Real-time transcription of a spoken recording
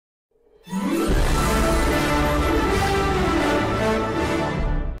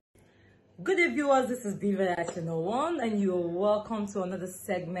viewers, this is Diva Channel 1 and you're welcome to another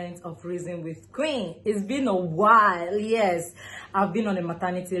segment of Reason with Queen. It's been a while. Yes, I've been on a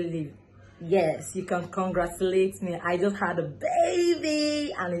maternity leave. Yes, you can congratulate me. I just had a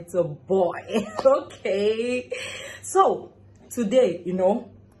baby and it's a boy. Okay, so today,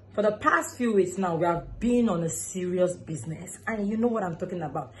 for the past few weeks now, we have been on a serious business, and you know what I'm talking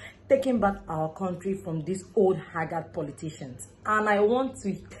about, taking back our country from these old haggard politicians. And I want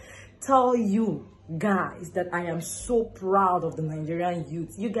to tell you guys that I am so proud of the Nigerian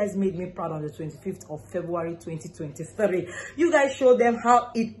youth. You guys made me proud on the 25th of February 2023. You guys showed them how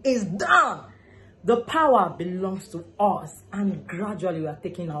it is done. The power belongs to us, and gradually we are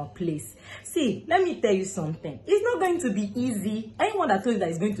taking our place. See, let me tell you something. It's not going to be easy. Anyone that tells you that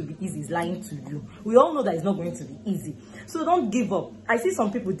it's going to be easy is lying to you. We all know that it's not going to be easy. So don't give up. I see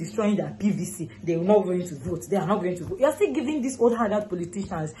some people destroying their PVC. They are not going to vote. They are not going to vote. You are still giving these old haggard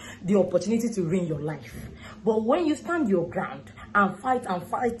politicians the opportunity to ruin your life. But when you stand your ground and fight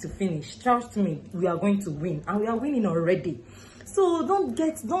to finish, trust me, we are going to win. And we are winning already. So don't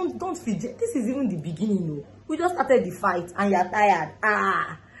fidget. This is even the beginning. We just started the fight and you're tired.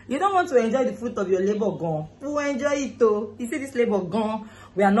 You don't want to enjoy the fruit of your labor gone. We will enjoy it though. You see this labor gone,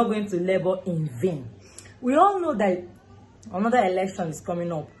 we are not going to labor in vain. We all know that another election is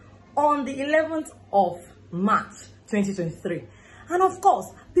coming up on the 11th of March 2023. And of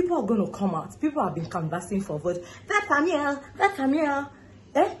course, people are going to come out. People have been canvassing for votes. That come here.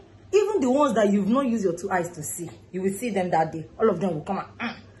 Even the ones that you've not used your two eyes to see, you will see them that day. All of them will come out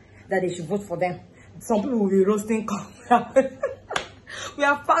that they should vote for them. Some people will be roasting corn. We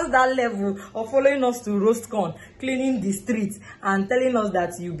have passed that level of following us to roast corn, cleaning the streets, and telling us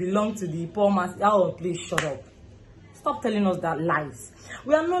that you belong to the poor mass. Oh, please shut up. Stop telling us that lies.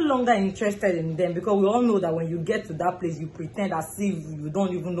 We are no longer interested in them, because we all know that when you get to that place, you pretend as if you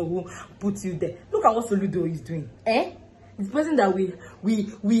don't even know who put you there. Look at what Soludo is doing. It's the person that we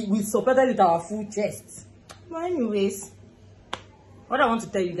supported with our full chests. But anyways, what I want to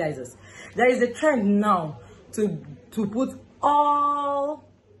tell you guys is there is a trend now to put all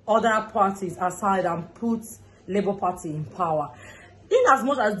other parties aside and put Labour Party in power. In as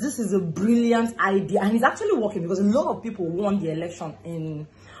much as this is a brilliant idea, and it's actually working, because a lot of people won the election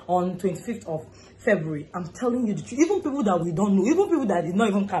on 25th of February. I'm telling you the truth. Even people that we don't know, even people that did not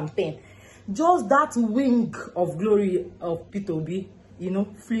even campaign, just that wing of glory of P2B,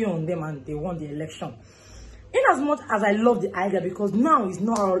 flew on them and they won the election. In as much as I love the idea, because now it's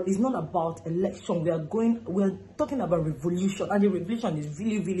not about election. We're talking about revolution, and the revolution is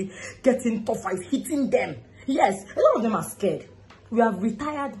really getting tougher. It's hitting them. Yes, a lot of them are scared. We have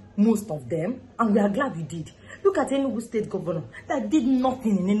retired most of them, and we are glad we did. Look at Enugu State Governor that did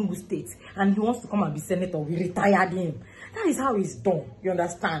nothing in Enugu State, and he wants to come and be senator. We retired him. That is how it's done. You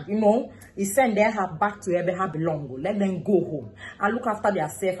understand? He sent their back to where they belong. Let them go home and look after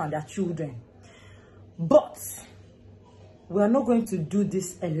themselves and their children. But we are not going to do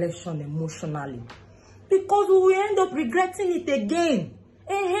this election emotionally, because we will end up regretting it again.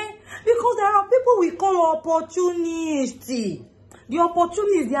 Because there are people we call opportunists. The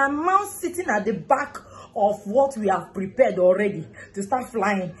opportunists, they are now sitting at the back of what we have prepared already to start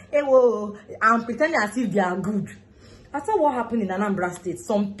flying. And pretending as if they are good. I saw what happened in Anambra State.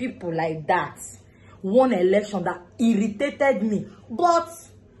 Some people like that won an election that irritated me. But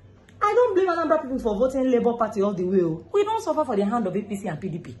I don't blame Anambra people for voting Labour Party all the way. We don't suffer for the hand of APC and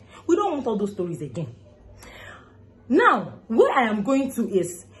PDP. We don't want all those stories again. Now, where I am going to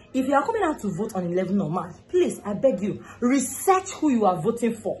is, if you are coming out to vote on 11th of March, please, I beg you, research who you are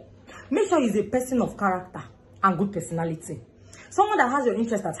voting for. Make sure he's a person of character and good personality. Someone that has your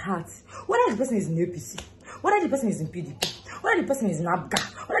interest at heart. Whether the person is in APC, whether the person is in PDP, whether the person is in ABGA,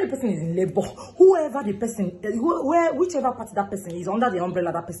 whether the person is in Labour, whoever the person, whichever party that person is, under the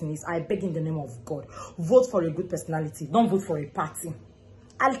umbrella that person is, I beg in the name of God, vote for a good personality. Don't vote for a party.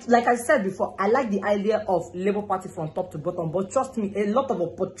 Like I said before, I like the idea of Labour Party from top to bottom, but trust me, a lot of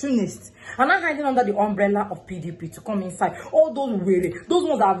opportunists are not hiding under the umbrella of PDP to come inside. All those weary, those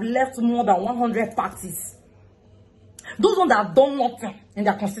ones that have left more than 100 parties, those ones that have done nothing in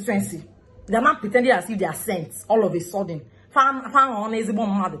their constituency, they are not pretending as if they are saints all of a sudden. They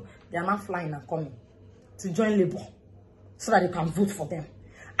are not flying and coming to join Labour so that they can vote for them.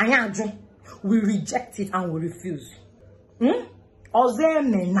 And we reject it and we refuse. If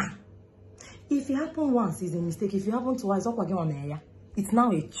it happened once, it's a mistake. If it happened twice, it's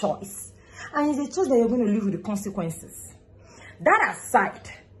now a choice. And it's a choice that you're going to live with the consequences. That aside,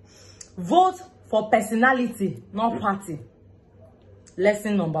 vote for personality, not party.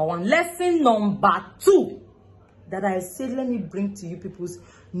 Lesson number 1. Lesson number 2. that I said, let me bring to you people's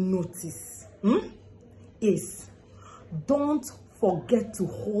notice, is don't forget to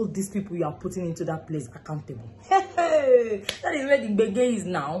hold these people you are putting into that place accountable. Hey, that is where the bege is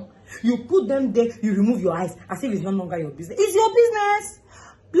now. You put them there, you remove your eyes as if it's no longer your business. It's your business.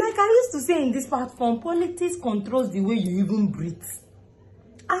 Like I used to say in this platform, politics controls the way you even breathe.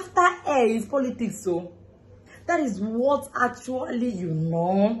 After air is politics, so that is what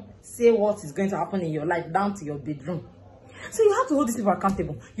actually say what is going to happen in your life down to your bedroom. So you have to hold these people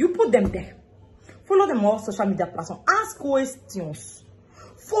accountable. You put them there. Follow them on social media platforms. Ask questions.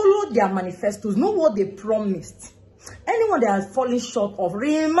 Follow their manifestos. Know what they promised. Anyone that has fallen short of,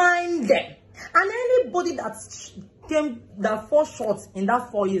 remind them. And anybody that falls short in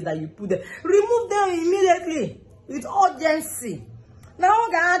that 4 years that you put there, remove them immediately with urgency. Now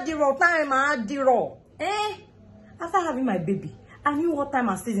I add the raw time, I add the raw. After having my baby, I knew what time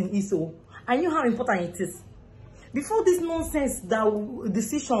and season is, so I knew how important it is. Before this nonsense, the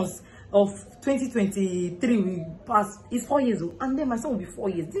decisions of 2023 will pass, is 4 years old, and then my son will be 4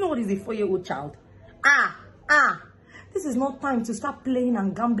 years. Do you know what is a 4-year-old child? This is not time to start playing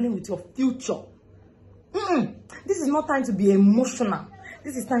and gambling with your future. This is not time to be emotional.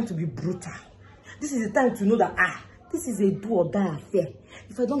 This is time to be brutal. This is the time to know that this is a do or die affair.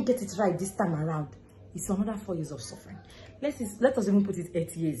 If I don't get it right this time around, it's another 4 years of suffering. Let us even put it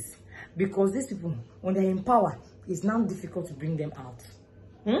 8 years, because these people, when they're in power, it's now difficult to bring them out.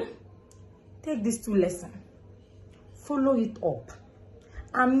 Take these 2 lessons, follow it up,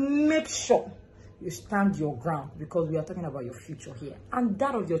 and make sure you stand your ground, because we are talking about your future here and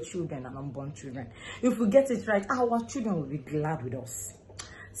that of your children and unborn children. If we get it right, our children will be glad with us.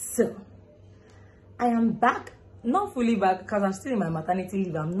 So I am back, not fully back because I'm still in my maternity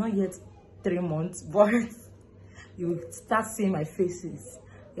leave. I'm not yet 3 months, but you start seeing my faces.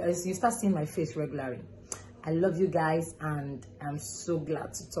 Yes, you start seeing my face regularly. I love you guys, and I'm so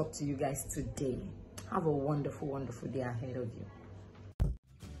glad to talk to you guys today. Have a wonderful, wonderful day ahead of you.